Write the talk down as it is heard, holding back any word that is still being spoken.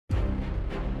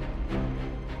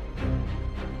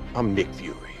I'm Nick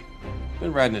Fury.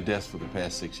 Been riding the desk for the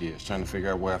past 6 years, trying to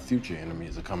figure out where our future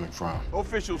enemies are coming from.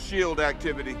 Official S.H.I.E.L.D.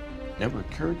 activity. Never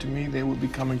occurred to me they would be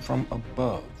coming from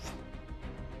above.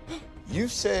 You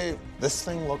say this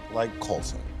thing looked like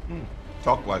Coulson.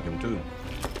 Talk like him, too.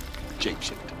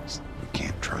 Shapeshifters. We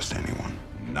can't trust anyone,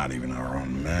 not even our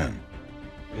own men.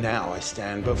 Now I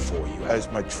stand before you As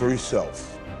my true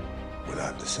self,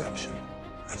 without deception.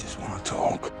 I just want to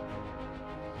talk.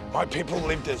 My people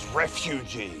lived as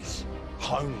refugees,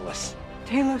 homeless.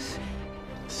 Taylor's.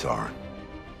 Sorry.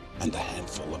 And the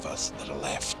handful of us that are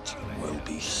left will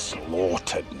be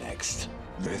slaughtered next.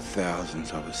 There are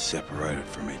thousands of us separated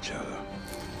from each other.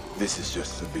 This is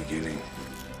just the beginning.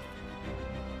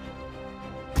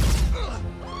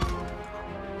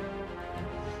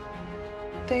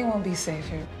 They won't be safe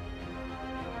here.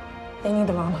 They need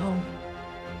to run home.